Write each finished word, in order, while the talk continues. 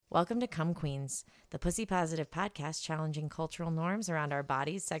Welcome to Cum Queens, the pussy positive podcast challenging cultural norms around our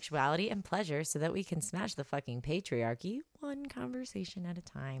bodies, sexuality, and pleasure so that we can smash the fucking patriarchy one conversation at a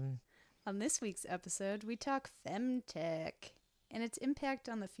time. On this week's episode, we talk femtech and its impact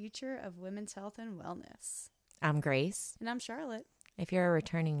on the future of women's health and wellness. I'm Grace. And I'm Charlotte. If you're a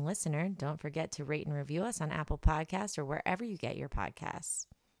returning listener, don't forget to rate and review us on Apple Podcasts or wherever you get your podcasts.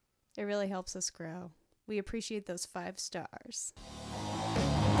 It really helps us grow. We appreciate those 5 stars.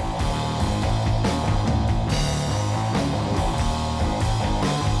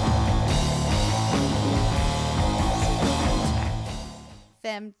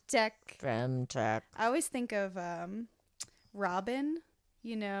 Femtech. Femtech. I always think of Robin.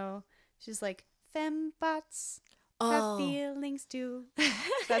 You know, she's like, fembots have feelings too.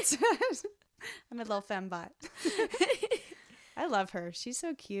 That's I'm a little fembot. I love her. She's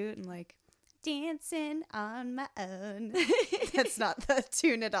so cute and like dancing on my own. That's not the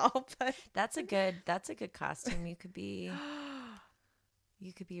tune at all, but That's a good costume. You could be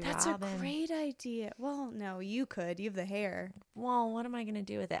that's Robin. a great idea. Well, no, you could. You have the hair. Well, what am I going to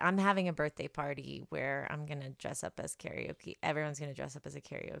do with it? I'm having a birthday party where I'm going to dress up as karaoke. Everyone's going to dress up as a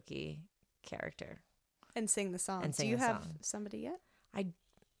karaoke character. And sing the song. And sing Do you the have song. somebody yet? I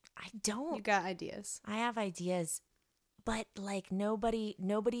don't. You got ideas. I have ideas, but like nobody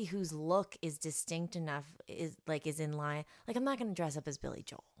whose look is distinct enough is in line. Like I'm not going to dress up as Billy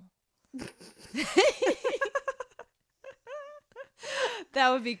Joel.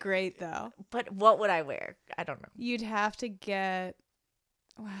 That would be great, though. But what would I wear? I don't know. You'd have to get,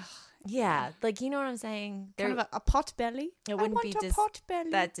 well, Yeah, like you know what I'm saying. kind of a pot belly. It wouldn't I be want a pot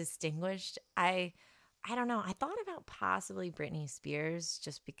belly. that distinguished. I don't know. I thought about possibly Britney Spears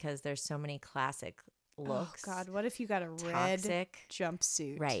just because there's so many classic looks. Oh God, what if you got a red Toxic,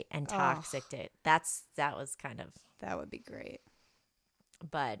 jumpsuit? right? And Oh. toxic it. That was kind of. That would be great.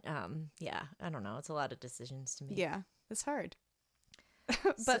 But yeah, I don't know. It's a lot of decisions to make. Yeah, it's hard.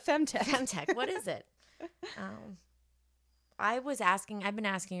 But femtech. Femtech, what is it? I've been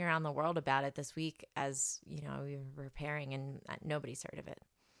asking around the world about it this week as, you know, we were preparing and nobody's heard of it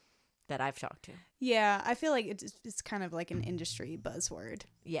that I've talked to. Yeah, I feel like it's kind of like an industry buzzword.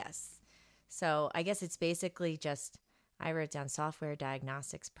 Yes. So I guess it's basically just, I wrote down software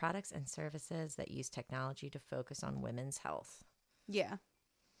diagnostics products and services that use technology to focus on women's health. Yeah.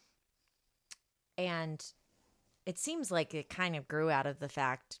 And it seems like it kind of grew out of the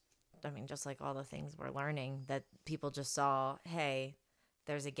fact, I mean, just like all the things we're learning, that people just saw, hey,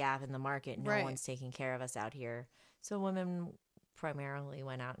 there's a gap in the market. No Right. one's taking care of us out here. So women primarily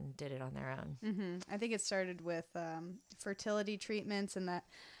went out and did it on their own. Mm-hmm. I think it started with fertility treatments, and that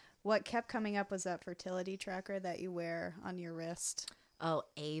what kept coming up was that fertility tracker that you wear on your wrist. Oh,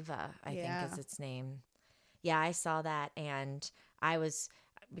 Ava, I Yeah. think is its name. Yeah, I saw that, and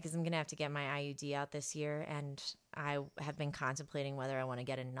because I'm going to have to get my IUD out this year, and I have been contemplating whether I want to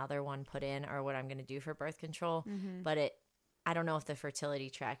get another one put in or what I'm going to do for birth control. Mm-hmm. But I don't know if the fertility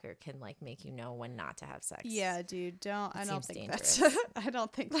tracker can like make you know when not to have sex. Yeah, dude, I don't seems think dangerous. that's I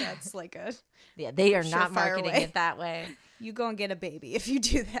don't think that's like a Yeah, they are not Surefire marketing way. it that way. you go and get a baby if you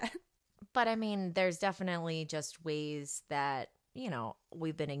do that. But I mean, there's definitely just ways that, you know,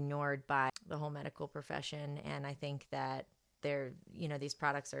 we've been ignored by the whole medical profession. And I think that these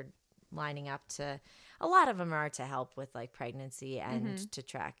products are lining up a lot of them are to help with like pregnancy and to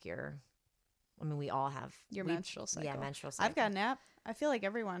track we all have Your menstrual cycle. Yeah, menstrual cycle. I've got an app. I feel like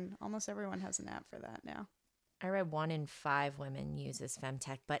almost everyone has an app for that now. I read 1 in 5 women uses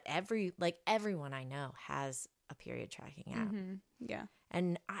Femtech, but everyone I know has a period tracking app. Mm-hmm. Yeah.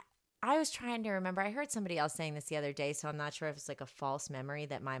 And I was trying to remember. I heard somebody else saying this the other day, so I'm not sure if it's like a false memory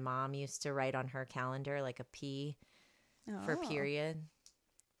that my mom used to write on her calendar, like a P for Oh. period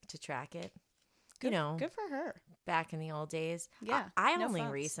to track it. Good, you know, good for her. back in the old days. Yeah, I no only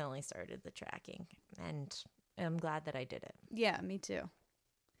fuss. recently started the tracking, and I'm glad that I did it. Yeah, me too.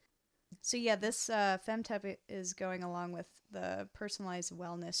 So yeah, this femtech is going along with the personalized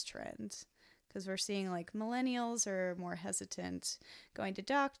wellness trend, because we're seeing like millennials are more hesitant going to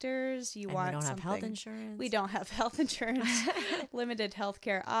doctors. You And want we don't something. have health insurance. We don't have health insurance. Limited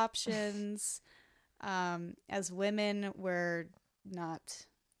healthcare options. As women, we're not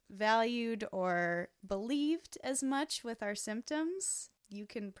valued or believed as much with our symptoms. You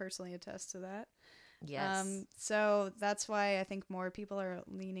can personally attest to that. Yes. So that's why I think more people are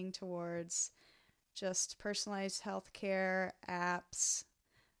leaning towards just personalized healthcare apps,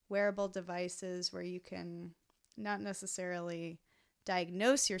 wearable devices where you can not necessarily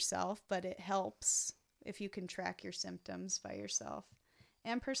diagnose yourself, but it helps if you can track your symptoms by yourself,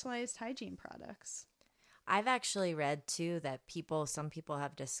 and personalized hygiene products. I've actually read too that some people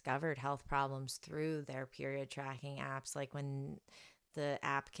have discovered health problems through their period tracking apps. Like when the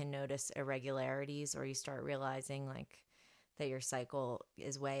app can notice irregularities, or you start realizing like that your cycle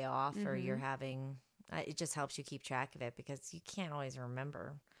is way off, or you're having, it just helps you keep track of it, because you can't always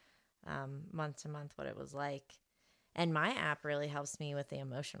remember month to month what it was like. And my app really helps me with the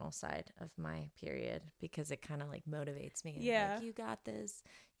emotional side of my period, because it kind of like motivates me. Yeah. Like, you got this.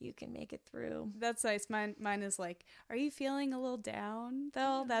 You can make it through. That's nice. Mine is like, are you feeling a little down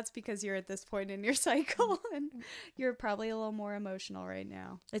though? Yeah. That's because you're at this point in your cycle and you're probably a little more emotional right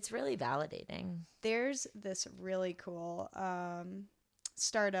now. It's really validating. There's this really cool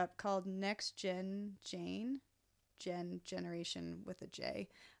startup called Next Gen Jane, generation with a J.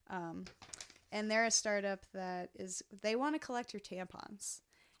 And they're a startup that they want to collect your tampons.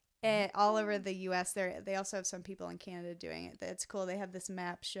 All over the U.S. They also have some people in Canada doing it. It's cool. They have this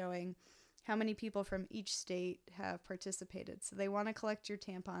map showing how many people from each state have participated. So they want to collect your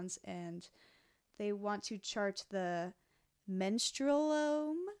tampons, and they want to chart the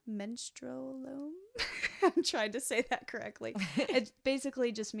menstrualome. I'm trying to say that correctly. It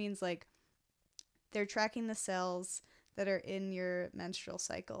basically just means like they're tracking the cells that are in your menstrual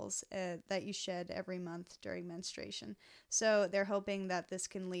cycles that you shed every month during menstruation. So they're hoping that this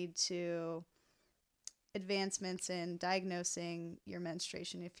can lead to advancements in diagnosing your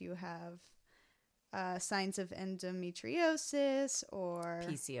menstruation if you have signs of endometriosis or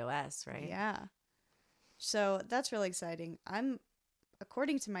PCOS, right? Yeah. So that's really exciting.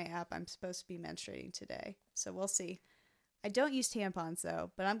 According to my app, I'm supposed to be menstruating today. So we'll see. I don't use tampons though,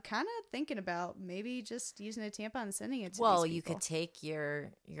 but I'm kind of thinking about maybe just using a tampon and sending it to Well, these you people. could take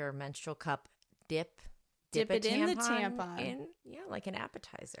your menstrual cup, dip it in the tampon. Yeah, like an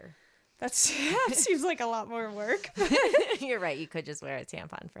appetizer. That seems like a lot more work. You're right. You could just wear a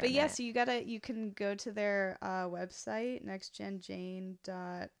tampon for. But yes, you can go to their website, nextgenjane.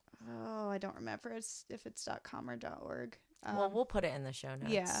 I don't remember if it's .com or .org. Well, we'll put it in the show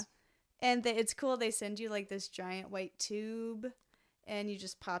notes. Yeah. And it's cool. They send you like this giant white tube, and you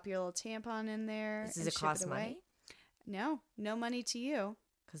just pop your little tampon in there. Does it cost money? No money to you.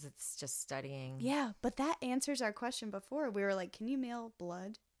 Because it's just studying. Yeah, but that answers our question before. We were like, can you mail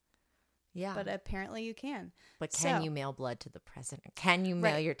blood? Yeah. But apparently you can. But can you mail blood to the president? Can you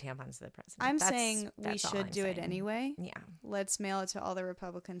mail your tampons to the president? I'm saying we should do it anyway. Yeah. Let's mail it to all the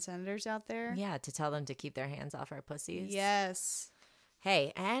Republican senators out there. Yeah, to tell them to keep their hands off our pussies. Yes.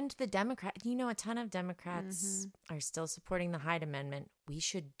 Hey, and the Democrats, a ton of Democrats are still supporting the Hyde Amendment. We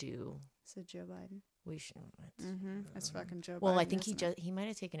should do. So Joe Biden. We should. That's fucking Joe Biden. Well, I think he might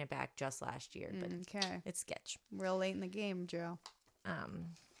have taken it back just last year, but it's sketch. Real late in the game, Joe.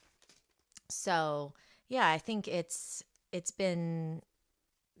 So yeah, I think it's been,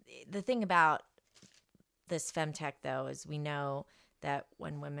 the thing about this femtech though is we know that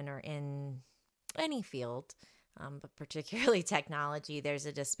when women are in any field, but particularly technology, there's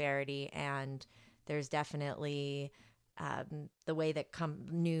a disparity, and there's definitely the way that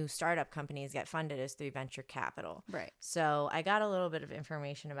new startup companies get funded is through venture capital. Right. So I got a little bit of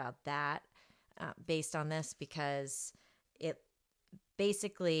information about that based on this, because it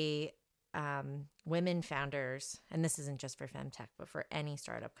basically women founders, and this isn't just for femtech, but for any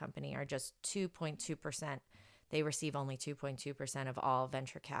startup company, are just 2.2%. They receive only 2.2% of all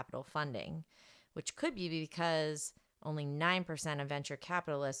venture capital funding, which could be because only 9% of venture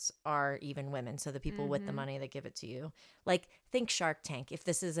capitalists are even women. So the people with the money that give it to you. Like, think Shark Tank, if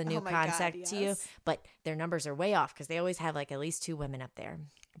this is a new concept to you, but their numbers are way off because they always have like at least 2 women up there.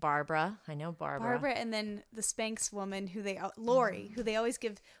 Barbara, I know Barbara. And then the Spanx woman Lori, who they always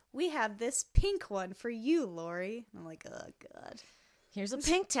give, we have this pink one for you, Lori. And I'm like, oh, God. Here's a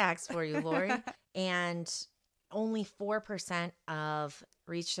pink tax for you, Lori. And only 4% of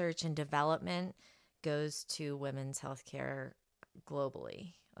research and development goes to women's healthcare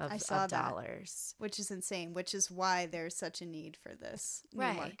globally of dollars. Which is insane, which is why there's such a need for this new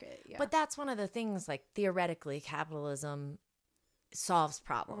market. Yeah. But that's one of the things, like, theoretically, capitalism solves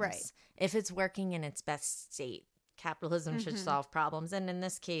problems. Right. If it's working in its best state, capitalism should solve problems. And in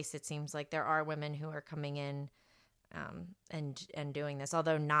this case, it seems like there are women who are coming in and doing this,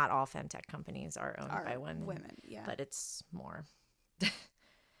 although not all femtech companies are owned by women. Yeah. But it's more.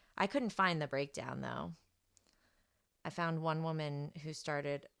 I couldn't find the breakdown, though. I found one woman who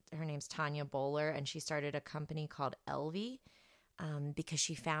started, her name's Tanya Bowler, and she started a company called Elvie because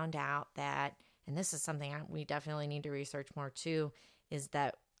she found out that, and this is something we definitely need to research more too, is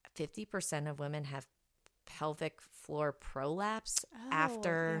that 50% of women have pelvic floor prolapse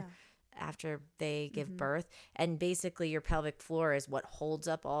after they give birth. And basically your pelvic floor is what holds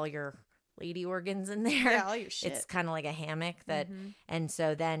up all your lady organs in there. Yeah, all your shit. It's kind of like a hammock that, and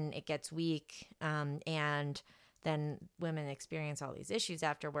so then it gets weak, and then women experience all these issues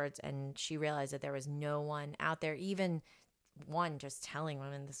afterwards. And she realized that there was no one out there, even one just telling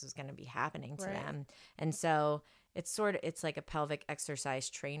women this was going to be happening to them. And so it's like a pelvic exercise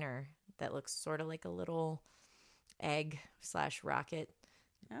trainer that looks sort of like a little egg / rocket.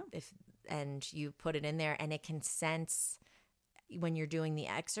 And you put it in there, and it can sense when you're doing the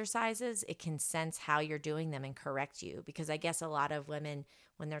exercises, it can sense how you're doing them and correct you. Because I guess a lot of women,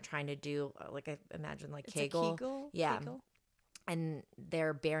 when they're trying to do, like, I imagine like Kegel. Yeah. Kegel. And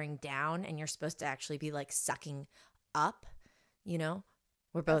they're bearing down, and you're supposed to actually be like sucking up, you know?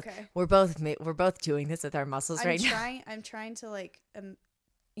 We're both doing this with our muscles now. I'm trying to like,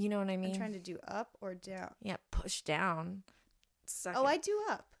 you know what I mean? I'm trying to do up or down. Yeah, push down. I do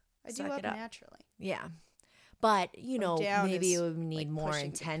up. I do up naturally. Yeah. But, maybe it would need like more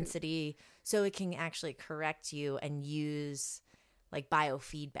intensity so it can actually correct you and use like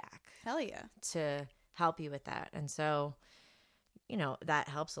biofeedback. Hell yeah. To help you with that. And so, that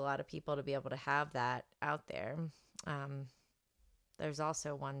helps a lot of people to be able to have that out there. There's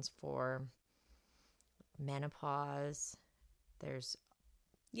also ones for menopause.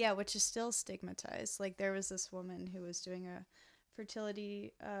 Which is still stigmatized. Like there was this woman who was doing a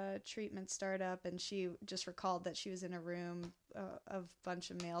fertility treatment startup, and she just recalled that she was in a room of a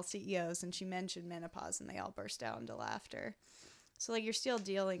bunch of male CEOs, and she mentioned menopause, and they all burst out into laughter. So like you're still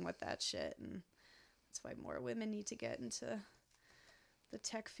dealing with that shit, and that's why more women need to get into the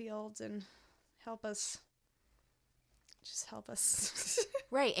tech fields and help us.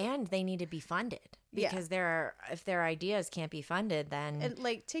 Right, and they need to be funded because if their ideas can't be funded, then and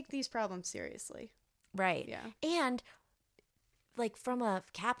like take these problems seriously. Right. Yeah. And like from a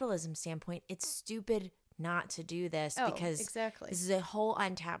capitalism standpoint, it's stupid not to do this because exactly. This is a whole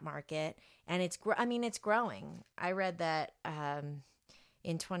untapped market, and it's growing. I read that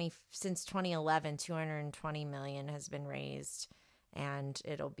since 2011, 220 million has been raised, and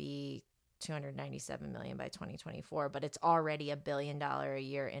it'll be 297 million by 2024, but it's already $1 billion a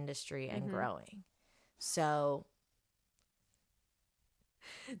year industry and growing. So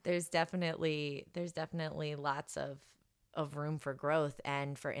there's definitely lots of room for growth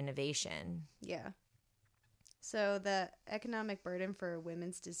and for innovation. Yeah. So the economic burden for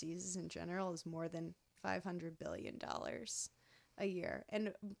women's diseases in general is more than $500 billion a year.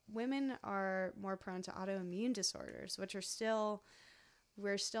 And women are more prone to autoimmune disorders, which are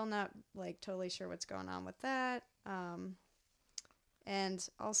we're still not like totally sure what's going on with that. And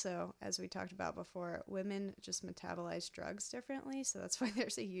also, as we talked about before, women just metabolize drugs differently. So that's why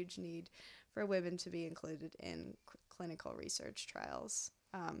there's a huge need for women to be included in clinical research trials.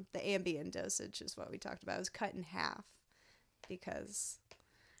 The Ambien dosage is what we talked about. It was cut in half because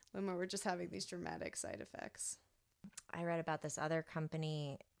women were just having these dramatic side effects. I read about this other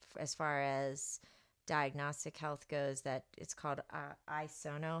company as far as diagnostic health goes that it's called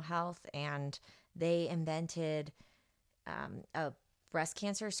iSono Health, and they invented a breast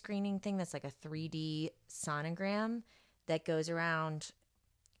cancer screening thing that's like a 3D sonogram that goes around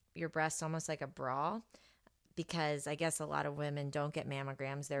your breast almost like a bra, because I guess a lot of women don't get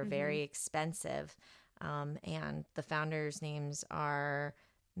mammograms. They're very expensive. And the founders' names are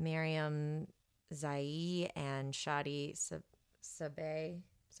Miriam Zai and Shadi Sabeh.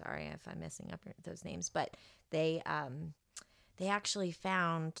 Sorry if I'm messing up those names, but they actually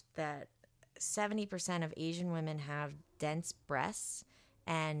found that 70% of Asian women have dense breasts,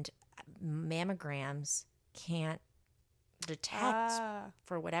 and mammograms can't detect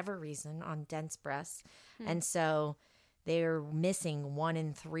for whatever reason on dense breasts. And so they're missing 1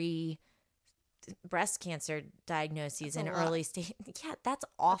 in 3 breast cancer diagnoses in early stage. Yeah, that's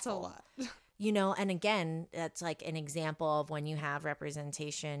awful. That's a lot. And again, that's like an example of when you have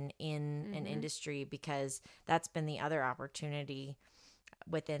representation in an industry, because that's been the other opportunity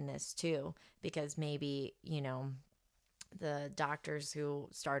within this too, because maybe, the doctors who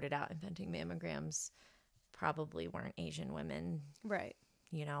started out inventing mammograms probably weren't Asian women. Right.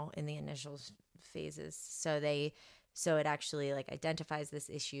 In the initial phases. So it actually like identifies this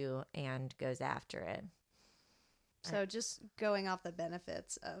issue and goes after it. So just going off the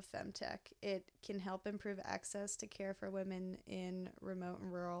benefits of femtech, it can help improve access to care for women in remote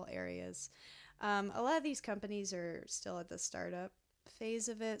and rural areas. A lot of these companies are still at the startup phase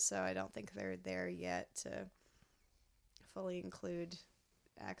of it, so I don't think they're there yet to fully include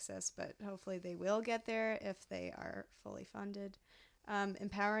access, but hopefully they will get there if they are fully funded.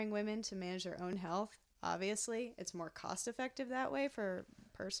 Empowering women to manage their own health, obviously. It's more cost effective that way for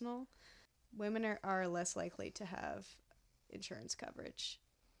personal. Women are less likely to have insurance coverage.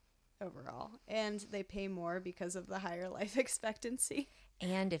 overall. And they pay more because of the higher life expectancy.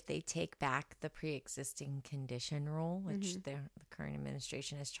 And if they take back the pre-existing condition rule, which the current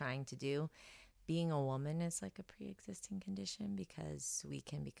administration is trying to do, being a woman is like a pre-existing condition because we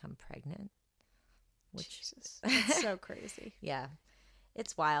can become pregnant. Which Jesus, that's so crazy. Yeah,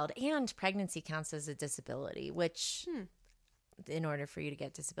 it's wild. And pregnancy counts as a disability, which in order for you to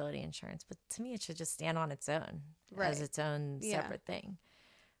get disability insurance, but to me it should just stand on its own as its own separate thing.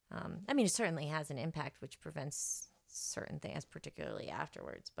 I mean, it certainly has an impact which prevents certain things, particularly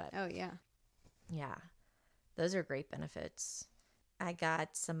afterwards, but yeah, those are great benefits. I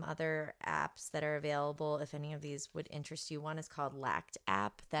got some other apps that are available if any of these would interest you. One is called Lact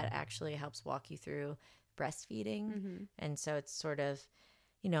app that actually helps walk you through breastfeeding. And so it's sort of,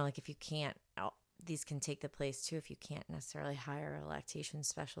 like if you can't, these can take the place too if you can't necessarily hire a lactation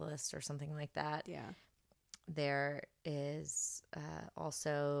specialist or something like that. Yeah. There is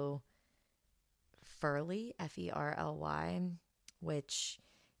also Ferly, Ferly, which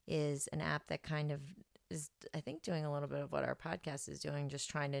is an app that kind of is, I think, doing a little bit of what our podcast is doing, just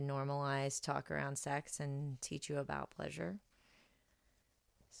trying to normalize talk around sex and teach you about pleasure.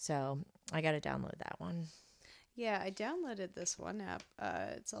 So I got to download that one. Yeah, I downloaded this one app.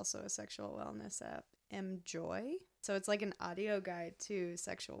 It's also a sexual wellness app, Mjoy. So it's like an audio guide to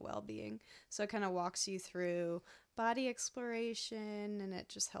sexual well-being. So it kind of walks you through body exploration, and it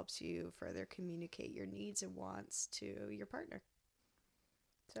just helps you further communicate your needs and wants to your partner.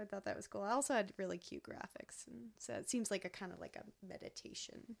 So I thought that was cool. I also had really cute graphics, and so it seems like a kind of like a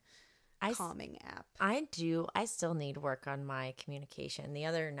meditation calming app. I still need work on my communication. The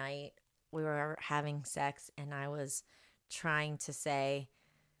other night we were having sex and I was trying to say,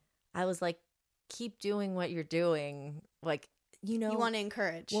 I was like, keep doing what you're doing. Like, you want to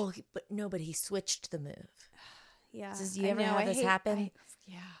encourage. Well, but he switched the move. Yeah. Do you ever have this happen?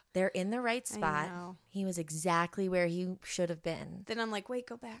 Yeah. They're in the right spot. He was exactly where he should have been. Then I'm like, wait,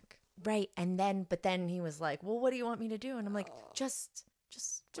 go back. Right. But then he was like, well, what do you want me to do? And I'm like, just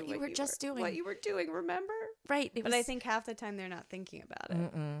what you were just doing. What you were doing, remember? Right. But I think half the time they're not thinking about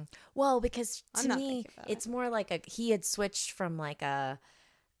it. Well, because to me, it's more like he had switched from like a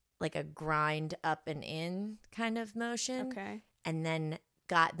grind up and in kind of motion. Okay. And then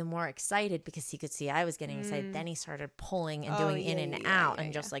got the more excited because he could see I was getting excited. Then he started pulling and doing in and out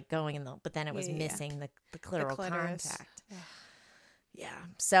and just like going in but then it was missing the clitoral contact. Yeah.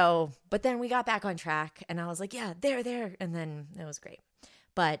 So, but then we got back on track and I was like, yeah, there. And then it was great.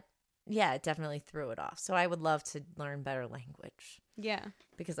 But yeah, it definitely threw it off. So I would love to learn better language. Yeah.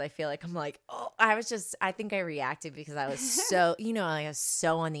 Because I feel like I'm like, I think I reacted because I was so, I was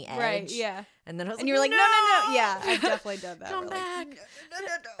so on the edge. Right, yeah. And then I was and you were like, no. Yeah, I've definitely done that. Come back. Like,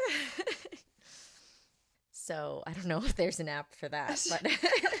 no. So I don't know if there's an app for that, but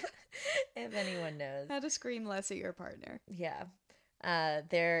if anyone knows. How to scream less at your partner. Yeah.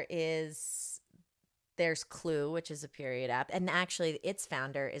 There's Clue, which is a period app. And actually, its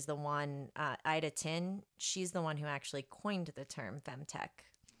founder is the one, Ida Tin. She's the one who actually coined the term femtech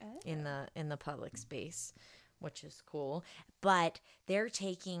in the public space, which is cool. But they're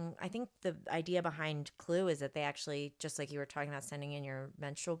taking, I think the idea behind Clue is that they actually, just like you were talking about sending in your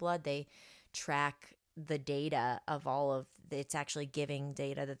menstrual blood, they track the data of it's actually giving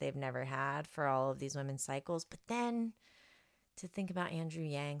data that they've never had for all of these women's cycles. But then to think about Andrew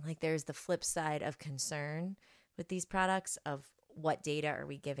Yang, like there's the flip side of concern with these products of what data are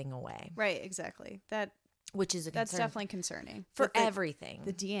we giving away? Right, exactly. Which is that's definitely concerning for everything.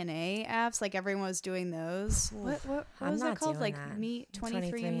 The DNA apps, like everyone was doing those. What was that called? Like that. Me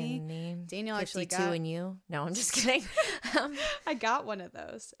 23andMe. Daniel actually got 52 and you. No, I'm just kidding. I got one of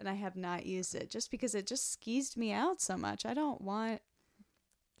those and I have not used it just because it just skeezed me out so much. I don't want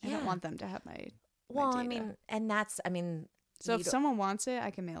them to have my well, data. So if someone wants it,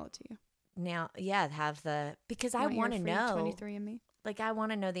 I can mail it to you. Now, because I want to know 23andMe. Like I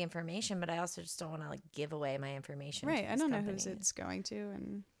want to know the information, but I also just don't want to like give away my information. Right. I don't know whose it's going to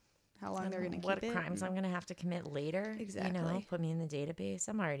and how long they're going to keep it. What crimes I'm going to have to commit later. Exactly. Put me in the database.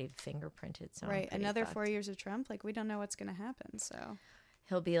 I'm already fingerprinted. So right. Another 4 years of Trump. Like we don't know what's going to happen. So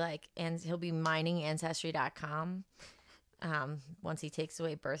he'll be mining Ancestry.com once he takes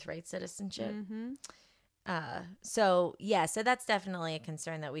away birthright citizenship. Mm-hmm. So that's definitely a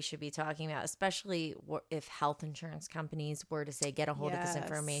concern that we should be talking about, especially if health insurance companies were to say, get a hold of this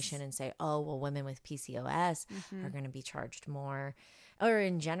information and say, oh, well, women with PCOS are going to be charged more, or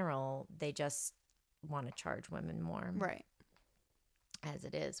in general, they just want to charge women more. Right. As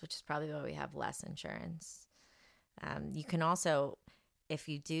it is, which is probably why we have less insurance. You can also, if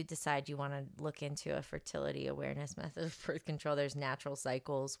you do decide you want to look into a fertility awareness method of birth control, there's Natural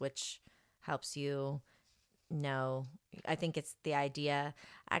Cycles, which helps you know. I think it's the idea.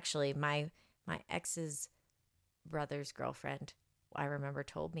 Actually, my ex's brother's girlfriend, I remember,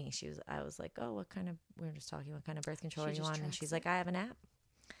 told me, I was like, oh, we were just talking, what kind of birth control are you on? And she's like, I have an app.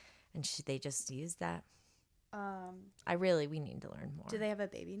 And they just use that. We need to learn more. Do they have a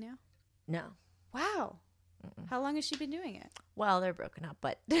baby now? No. Wow. Mm-mm. How long has she been doing it? Well, they're broken up,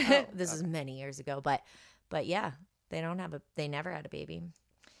 but this is many years ago. But yeah, they never had a baby.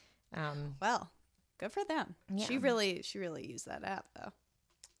 Well, good for them. Yeah. She really used that app though.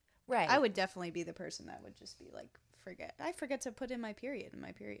 Right. I would definitely be the person that would just be like, I forget to put in my period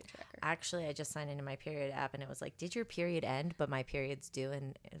tracker. Actually, I just signed into my period app and it was like, did your period end? But my period's due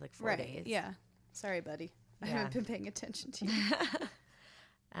in like 4 days. Yeah. Sorry, buddy. I haven't been paying attention to you.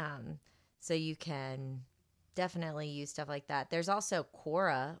 So you can definitely use stuff like that. There's also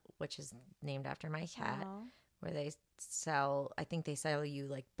Quora, which is named after my cat, where they sell you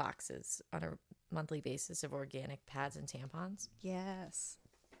like boxes on a monthly basis of organic pads and tampons. Yes.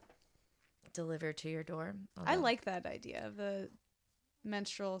 Delivered to your door. I like that idea of a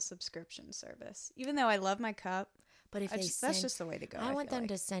menstrual subscription service. Even though I love my cup, but that's just the way to go. I want them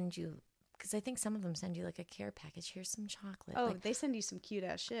to send you, because I think some of them send you like a care package. Here's some chocolate. Oh, they send you some cute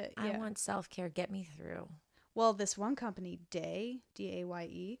ass shit. I want self-care. Get me through. Well, this one company, Daye,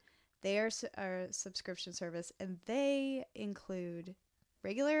 Daye, they are a subscription service, and they include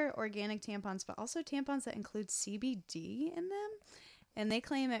regular organic tampons, but also tampons that include CBD in them. And they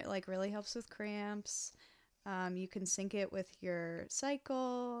claim it like really helps with cramps. You can sync it with your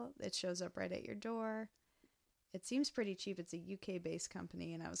cycle. It shows up right at your door. It seems pretty cheap. It's a UK-based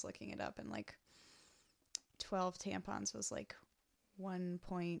company, and I was looking it up, and like 12 tampons was like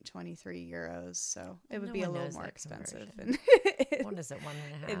 1.23 euros, so it would be a little more expensive. What is it,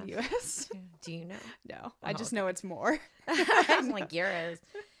 1.5 in US? Do you know? No, I just know it's more. I'm like euros,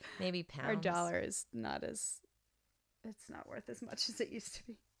 maybe pounds. Our dollar is it's not worth as much as it used to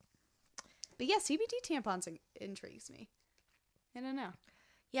be. But yeah, CBD tampons intrigues me. I don't know.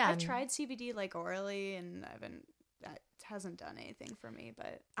 Yeah, I've tried CBD like orally, and that hasn't done anything for me.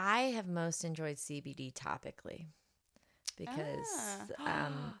 But I have most enjoyed CBD topically because I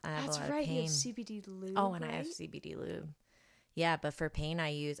have a lot of pain. You have CBD lube. Oh, and I have CBD lube. Yeah, but for pain,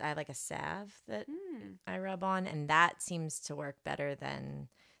 I have like a salve that I rub on, and that seems to work better than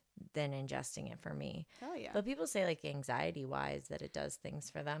ingesting it for me. Oh yeah. But people say like anxiety wise that it does things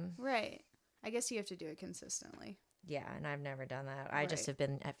for them. Right. I guess you have to do it consistently. Yeah, and I've never done that. I just have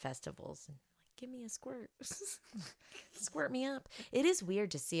been at festivals and like, give me a squirt. Squirt me up. It is weird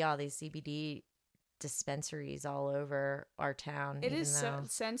to see all these CBD dispensaries all over our town. It is so,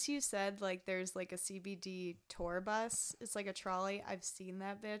 since you said like there's like a CBD tour bus, it's like a trolley. I've seen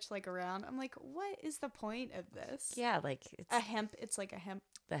that bitch like around. I'm like, what is the point of this? Yeah, like it's like a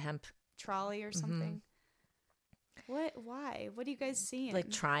hemp trolley or something. Mm-hmm. What? Why? What are you guys seeing?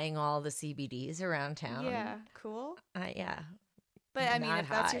 Like trying all the CBDs around town. Yeah, cool. Yeah. But I mean, if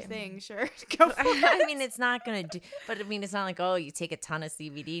that's your thing, sure, go for it. I mean, it's not gonna do. But I mean, it's not like, oh, you take a ton of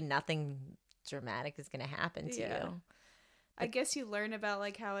CBD, nothing dramatic is gonna happen to you. I guess you learn about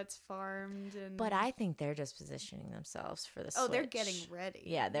like how it's farmed, but I think they're just positioning themselves for the switch. Oh, they're getting ready.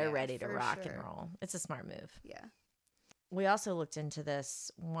 Yeah, they're ready to rock and roll. It's a smart move. Yeah. We also looked into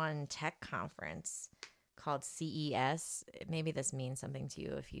this one tech conference called CES. Maybe this means something to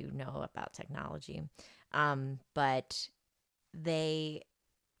you if you know about technology. But they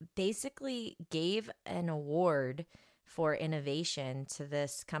basically gave an award for innovation to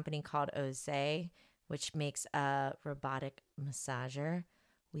this company called Osé, which makes a robotic massager.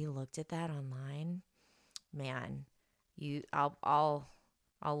 We looked at that online. Man, I'll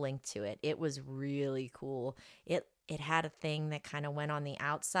link to it. It was really cool. It had a thing that kind of went on the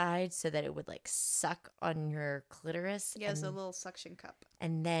outside so that it would like suck on your clitoris. Yeah, it's a little suction cup.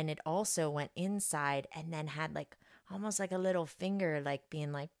 And then it also went inside and then had like almost like a little finger, like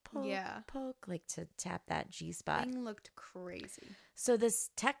being like poke, like to tap that G-spot. Thing looked crazy. So this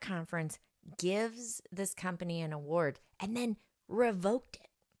tech conference gives this company an award and then revoked it.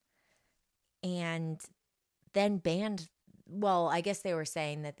 And then banned. Well, I guess they were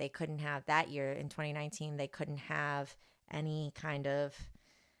saying that they couldn't have that year in 2019. They couldn't have any kind of,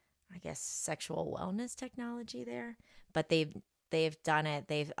 I guess, sexual wellness technology there. But they've done it.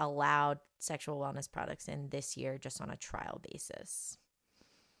 They've allowed sexual wellness products in this year just on a trial basis.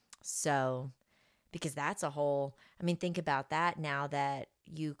 So, because that's a whole. I mean, think about that now that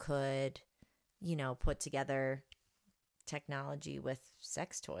you could, put together technology with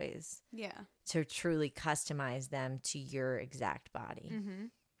sex toys Yeah. to truly customize them to your exact body. Mm-hmm.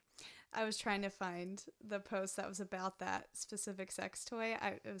 I was trying to find the post that was about that specific sex toy.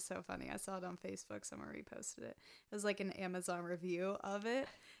 It was so funny. I saw it on Facebook. Someone reposted it. It was like an Amazon review of it.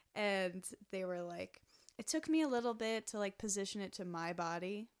 And they were like, it took me a little bit to like position it to my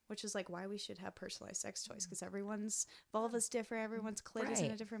body, which is like why we should have personalized sex toys, because everyone's vulva's different. Everyone's clit is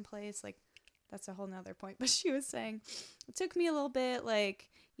in a different place. Like, that's a whole nother point. But she was saying it took me a little bit, like,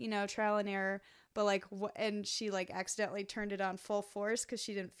 you know, trial and error. But like, and she like accidentally turned it on full force because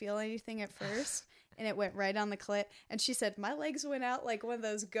she didn't feel anything at first, and it went right on the clit. And she said my legs went out like one of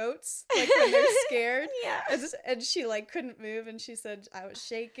those goats, like when they're scared. Yeah. And she like couldn't move, and she said I was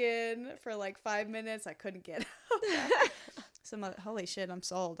shaking for like 5 minutes. I couldn't get up. So I'm like, holy shit, I'm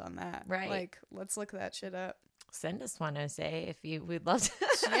sold on that. Right. Like, let's look that shit up. Send us one, Jose, if you. We'd love to.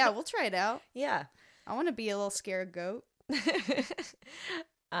 Yeah, we'll try it out. Yeah. I want to be a little scared goat.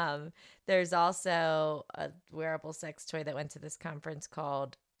 There's also a wearable sex toy that went to this conference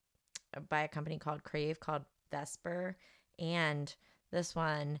by a company called Crave, called Vesper. And this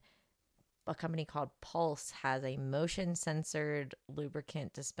one, a company called Pulse, has a motion censored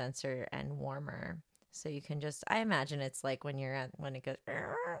lubricant dispenser and warmer. So you can just, I imagine it's like when it goes,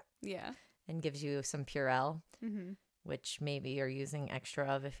 Yeah. and gives you some Purell, Mm-hmm. which maybe you're using extra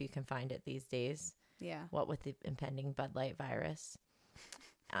of if you can find it these days. Yeah. What with the impending Bud Light virus.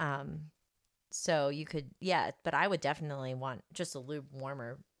 So you could, yeah, but I would definitely want just a lube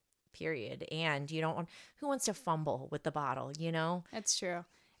warmer, period. And you don't want, who wants to fumble with the bottle, you know? That's true.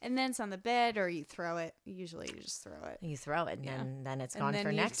 And then it's on the bed, or you throw it. Usually you just throw it. You throw it, and then it's And gone then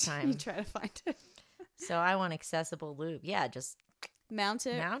for next time. You try to find it. So I want accessible lube. Yeah, just Mount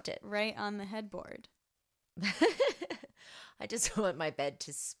it right on the headboard. I just want my bed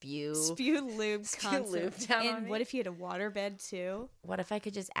to spew lube lube down on And me. what if you had a water bed too? What if I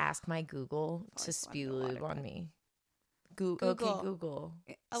could just ask my Google I to just spew wanted a lube water on bed. me? Google. Okay, Google.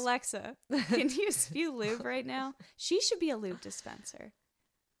 Alexa, can you spew lube right now? She should be a lube dispenser.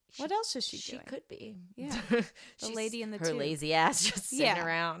 What else is she doing? She could be. Yeah. The lady in the her tube. lazy ass just sitting Yeah.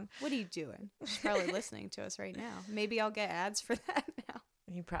 around. What are you doing? She's probably listening to us right now. Maybe I'll get ads for that now.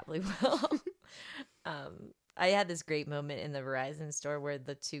 You probably will. I had this great moment in the Verizon store where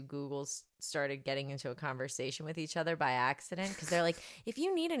the two Googles started getting into a conversation with each other by accident, because they're like, if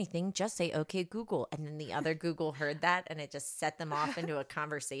you need anything, just say, okay, Google. And then the other Google heard that, and it just set them off into a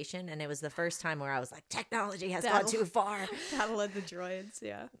conversation. And it was the first time where I was like, technology has gone too far. Battle of the droids,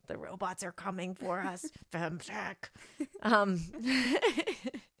 yeah. The robots are coming for us. Femtech.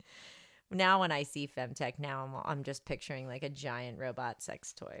 Now when I see Femtech, now I'm just picturing like a giant robot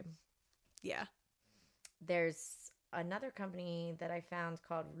sex toy. Yeah. There's another company that I found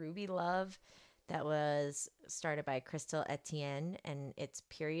called Ruby Love that was started by Crystal Etienne, and it's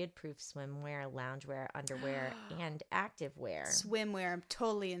period-proof swimwear, loungewear, underwear, and activewear. Swimwear, I'm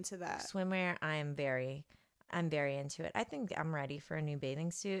totally into that. Swimwear, I'm very into it. I think I'm ready for a new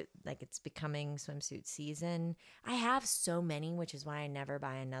bathing suit. Like, it's becoming swimsuit season. I have so many, which is why I never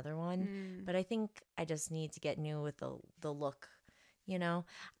buy another one. But I think I just need to get new with the look, you know,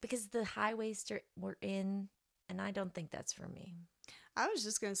 because the high waist we're in, and I don't think that's for me. I was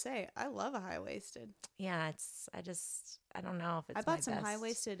just gonna say, I love a high-waisted. Yeah, I don't know if it's I bought some best.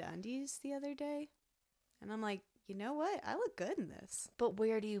 high-waisted undies the other day, and I'm like, you know what? I look good in this. But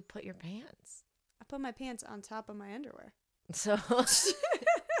where do you put your pants? I put my pants on top of my underwear. So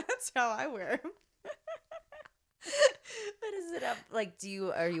That's how I wear them. what is it up like?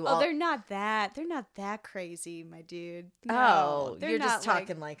 Are you Oh, all? they're not that crazy, my dude. No, Oh, they're you're just not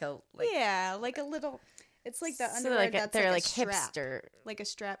talking like a yeah, like a little. It's like the so underwear that's they're like like a strap, hipster. like a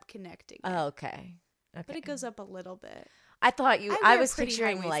strap connecting. it. Oh, okay. But it goes up a little bit. I thought I I wear was pretty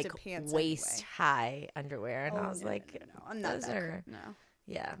picturing like high-waisted pants waist anyway. high underwear, and I was no, like, no, I'm not those that. are No.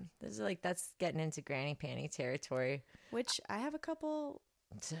 yeah, those are like that's getting into granny panty territory. Which I have a couple.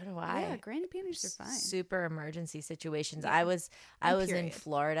 So do I. Yeah, granny panties are fine. Super emergency situations. Yeah. I was in period.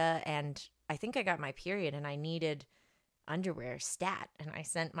 Florida, and I think I got my period, and I needed underwear stat, and I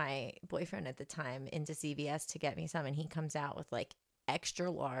sent my boyfriend at the time into CVS to get me some, and he comes out with like extra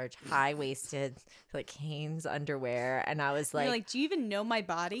large, high waisted, like Hanes underwear, and I was You're like, do you even know my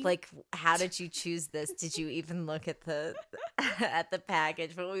body? like, how did you choose this? Did you even look at the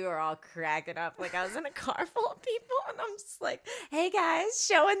package? But we were all cracking up. Like, I was in a car full of people, and I'm just like, hey guys,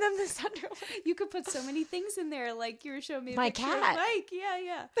 showing them this underwear. you could put so many things in there. Like you were showing me a My picture of cat. Mike.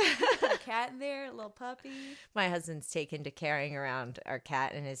 Yeah. You could put a cat in there, a little puppy. My husband's taken to carrying around our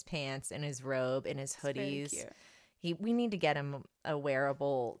cat in his pants, in his robe, in his It's very hoodies. cute. We need to get him a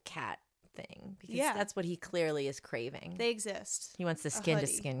wearable cat thing because Yeah. that's what he clearly is craving. They exist. He wants the A skin to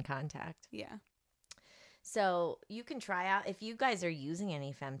hoodie. skin contact. Yeah. So you can try out, if you guys are using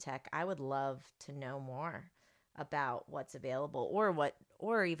any femtech, I would love to know more about what's available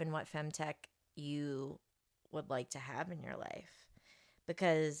or even what femtech you would like to have in your life.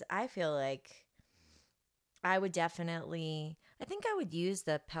 Because I feel like I would definitely, I think I would use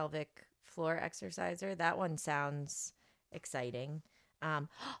the pelvic floor exerciser. That one sounds exciting.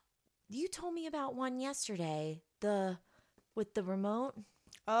 You told me about one yesterday, with the remote.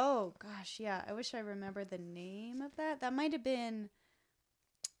 Oh gosh, yeah. I wish I remember the name of that. That might have been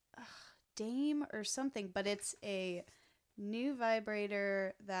Dame or something, but it's a new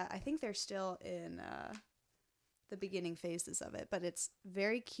vibrator that I think they're still in the beginning phases of it, but it's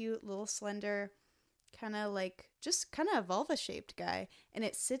very cute, little slender, kind of a vulva shaped guy, and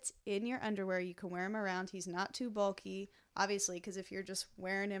it sits in your underwear. You can wear him around. He's not too bulky, obviously, because if you're just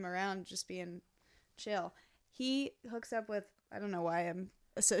wearing him around, just being chill, he hooks up with, I don't know why I'm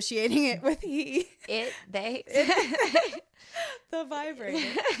associating it with the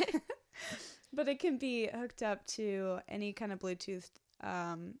vibrator. But it can be hooked up to any kind of Bluetooth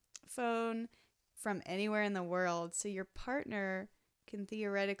phone from anywhere in the world. So your partner can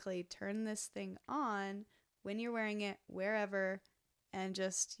theoretically turn this thing on when you're wearing it, wherever, and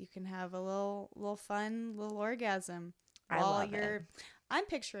just you can have a little fun little orgasm while you're. I'm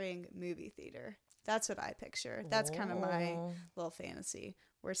picturing movie theater. That's what I picture. That's kind of my little fantasy.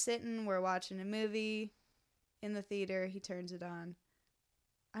 We're watching a movie in the theater. He turns it on.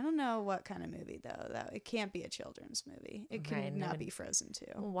 I don't know what kind of movie, though. It can't be a children's movie. It can not be Frozen 2.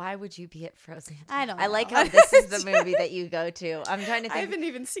 Why would you be at Frozen 2? I don't know. I like how this is the movie that you go to. I'm trying to think. I haven't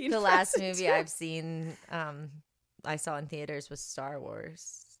even seen the Frozen last movie 2. I've seen, I saw in theaters was Star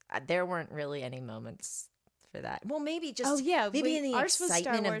Wars. There weren't really any moments for that. Well, maybe just maybe in the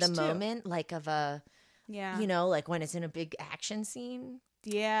excitement of the moment, like of a, like when it's in a big action scene.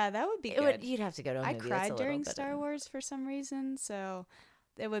 Yeah, that would be good. You'd have to go to a movie. I cried during Star Wars for some reason, so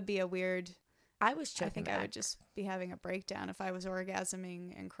it would be a weird. I think I would just be having a breakdown if I was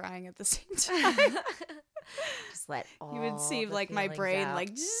orgasming and crying at the same time. Just let all you would see like my brain out. like.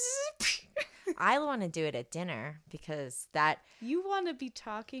 I want to do it at dinner because that you want to be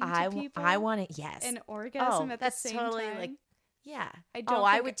talking to people. I want to an orgasm at the same totally time. Like, yeah.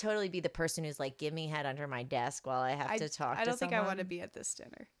 I would totally be the person who's like, give me head under my desk while I have to talk. I don't to think someone. I want to be at this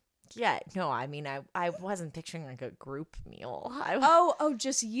dinner. Yeah, no, I mean, I wasn't picturing like a group meal.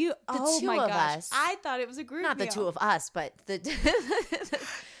 Just you. The two my of gosh. us. I thought it was a group Not meal. the two of us, but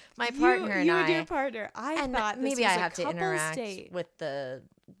my partner and you I. and your partner. I thought this maybe was I a have to interact date. with the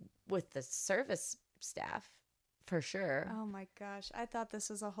service staff for sure. Oh my gosh. I thought this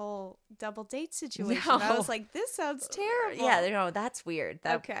was a whole double date situation. No. I was like, this sounds terrible. Yeah, no, that's weird.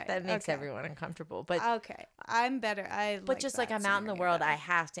 That makes okay. everyone uncomfortable. But okay, I'm better. But just like I'm out in the world, better. I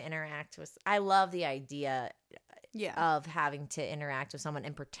have to interact with. I love the idea yeah. of having to interact with someone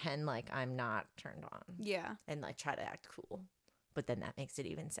and pretend like I'm not turned on. Yeah. And like try to act cool. But then that makes it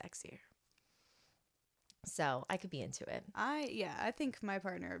even sexier. So I could be into it. I think my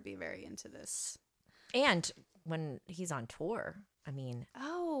partner would be very into this. And when he's on tour, I mean,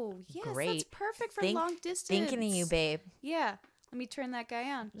 oh yes, great. That's perfect for long distance. Thinking of you, babe. Yeah, let me turn that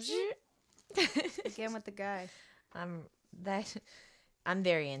guy on. Again with the guy. I'm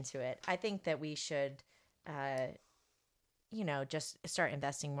very into it. I think that we should, just start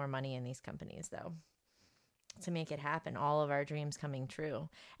investing more money in these companies, though, to make it happen. All of our dreams coming true,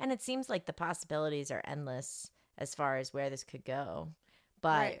 and it seems like the possibilities are endless as far as where this could go.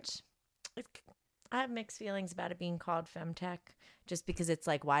 But I have mixed feelings about it being called femtech, just because it's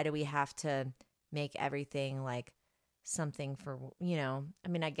like, why do we have to make everything like something for, I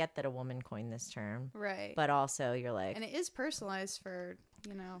mean, I get that a woman coined this term. Right. But also you're like. And it is personalized for,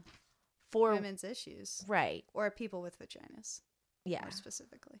 for women's issues. Right. Or people with vaginas. Yeah. More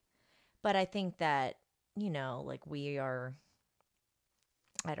specifically. But I think that, like we are,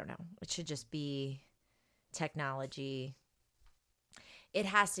 I don't know, it should just be technology. It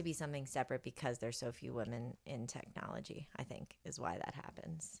has to be something separate because there's so few women in technology, I think, is why that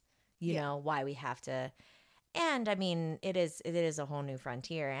happens. You know, why we have to. And I mean, it is a whole new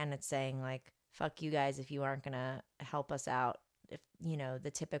frontier. And it's saying like, fuck you guys if you aren't going to help us out. If,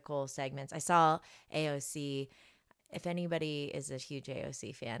 the typical segments. I saw AOC. If anybody is a huge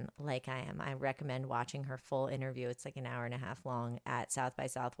AOC fan like I am, I recommend watching her full interview. It's like an hour and a half long at South by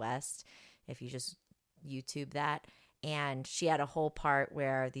Southwest. If you just YouTube that. And she had a whole part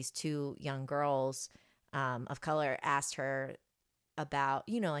where these two young girls of color asked her about,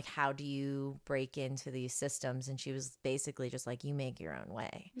 like, how do you break into these systems? And she was basically just like, you make your own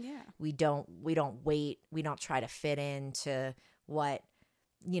way. Yeah. We don't wait. We don't try to fit into what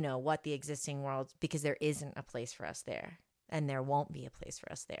the existing world, because there isn't a place for us there, and there won't be a place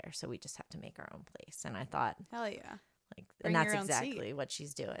for us there. So we just have to make our own place. And I thought, hell yeah. and that's exactly what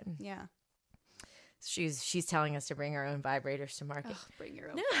she's doing. Yeah. She's telling us to bring our own vibrators to market. Bring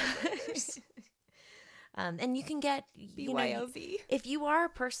your own vibrators. And you can get, BYOV. if you are a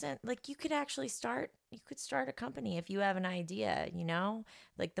person, like, you could start a company if you have an idea,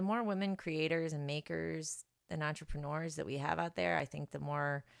 like, the more women creators and makers and entrepreneurs that we have out there, I think the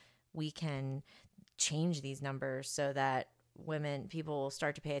more we can change these numbers so that people will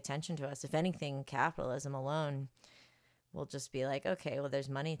start to pay attention to us. If anything, capitalism alone will just be like, okay, well, there's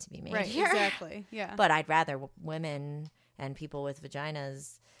money to be made here. Exactly. Yeah. But I'd rather women and people with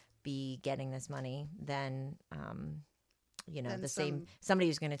vaginas be getting this money than, somebody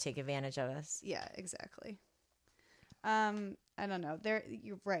who's going to take advantage of us. Yeah, exactly. I don't know.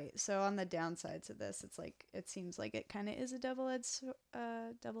 You're right. So on the downside to this, it's like, it seems like it kind of is a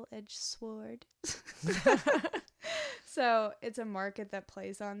double-edged sword. So it's a market that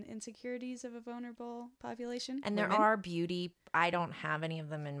plays on insecurities of a vulnerable population. And there are beauty. I don't have any of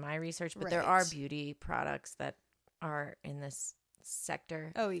them in my research, but there are beauty products that are in this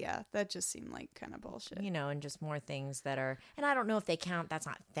sector. Oh yeah, that just seemed like kind of bullshit. And just more things that are, and I don't know if they count, that's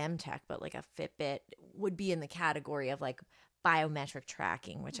not femtech, but like a Fitbit would be in the category of like biometric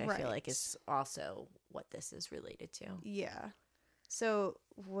tracking, which I feel like is also what this is related to. Yeah. So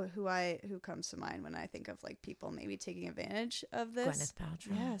who comes to mind when I think of like people maybe taking advantage of this? Gwyneth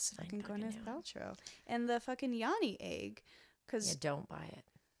Paltrow. Yes, fucking Gwyneth Paltrow. And the fucking Yanni egg. Yeah, don't buy it.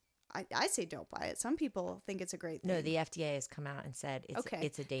 I say don't buy it. Some people think it's a great thing. No, the FDA has come out and said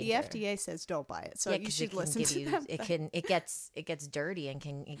it's a danger. The FDA says don't buy it, so you should listen to them. It gets dirty and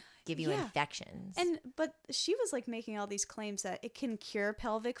can give you infections. But she was like making all these claims that it can cure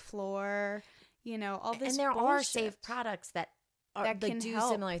pelvic floor, all this. And there bullshit are safe products that can do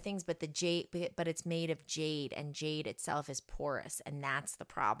help. similar things, but but it's made of jade, and jade itself is porous, and that's the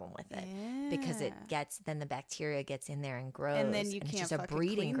problem with it, because then the bacteria gets in there and grows, and then you and can't it's just a fucking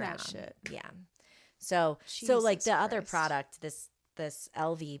breeding clean ground. that shit. Yeah. So like the other product, this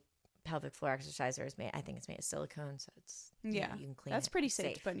LV pelvic floor exerciser is made. I think it's made of silicone, so it's you can clean. That's pretty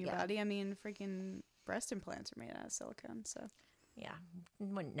safe to put in your yeah. body. I mean, freaking breast implants are made out of silicone, so yeah,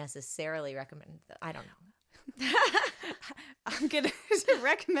 wouldn't necessarily recommend that. I don't know. I'm gonna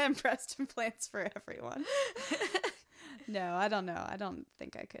recommend breast implants for everyone. No, I don't know. I don't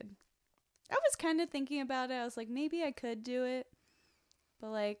think I could. I was kind of thinking about it. I was like, maybe I could do it, but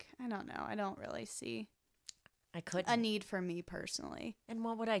like, I don't know. I don't really see a need for me personally. And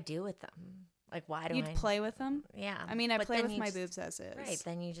what would I do with them? Like, why do You'd play with them? Yeah. I mean, I play with my boobs as is. Right.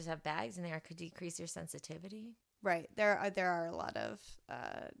 Then you just have bags in there. Could decrease your sensitivity. Right. There are a lot of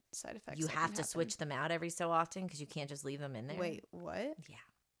side effects. You have to switch them out every so often because you can't just leave them in there. Wait, what? Yeah.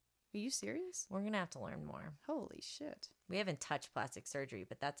 Are you serious? We're going to have to learn more. Holy shit. We haven't touched plastic surgery,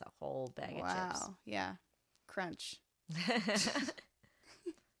 but that's a whole bag of chips. Wow. Yeah. Crunch.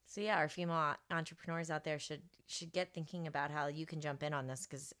 So yeah, our female entrepreneurs out there should get thinking about how you can jump in on this,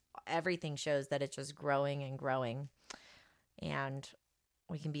 because everything shows that it's just growing and growing, and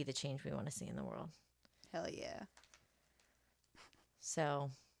we can be the change we want to see in the world. Hell yeah. So,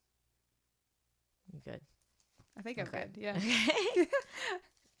 you good? I think I'm good. Yeah. Do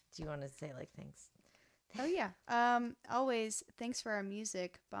you want to say like thanks? Oh yeah. Always thanks for our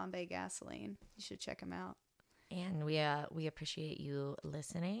music, Bombay Gasoline. You should check them out. And we appreciate you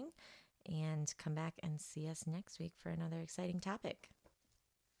listening, and come back and see us next week for another exciting topic.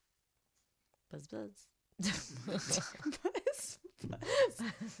 Buzz buzz. Buzz.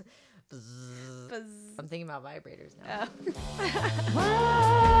 Buzz. I'm thinking about vibrators now. Oh.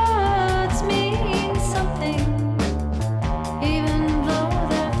 Words mean something, even